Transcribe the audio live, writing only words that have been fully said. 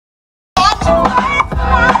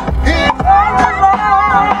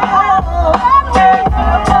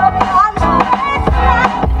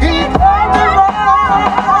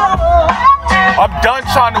I'm done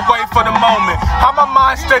trying to wait for the moment. How my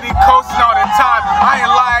mind steady coasting all the time. I ain't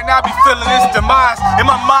lying, I be feeling this demise in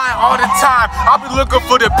my mind all the time. I be looking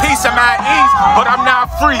for the peace, I'm at ease, but I'm not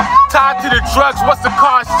free. Tied to the drugs, what's the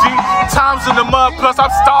cost, G? Time's in the mud, plus I'm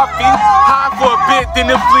starving. High for a bit, then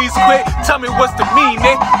it flees quick. Tell me what's the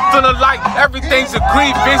meaning? Feeling like everything's a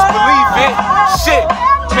grievance, believe it. Shit,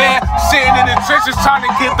 man, sitting in the trenches trying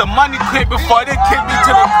to get the money quick before they kick me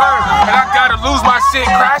to the curb. And I gotta lose my shit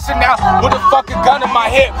crashing now with a fucking gun in my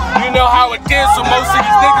hip. You know how it is, so most of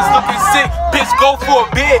these niggas looking sick. Bitch, go for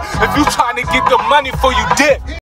a bid if you trying to get the money for you dip.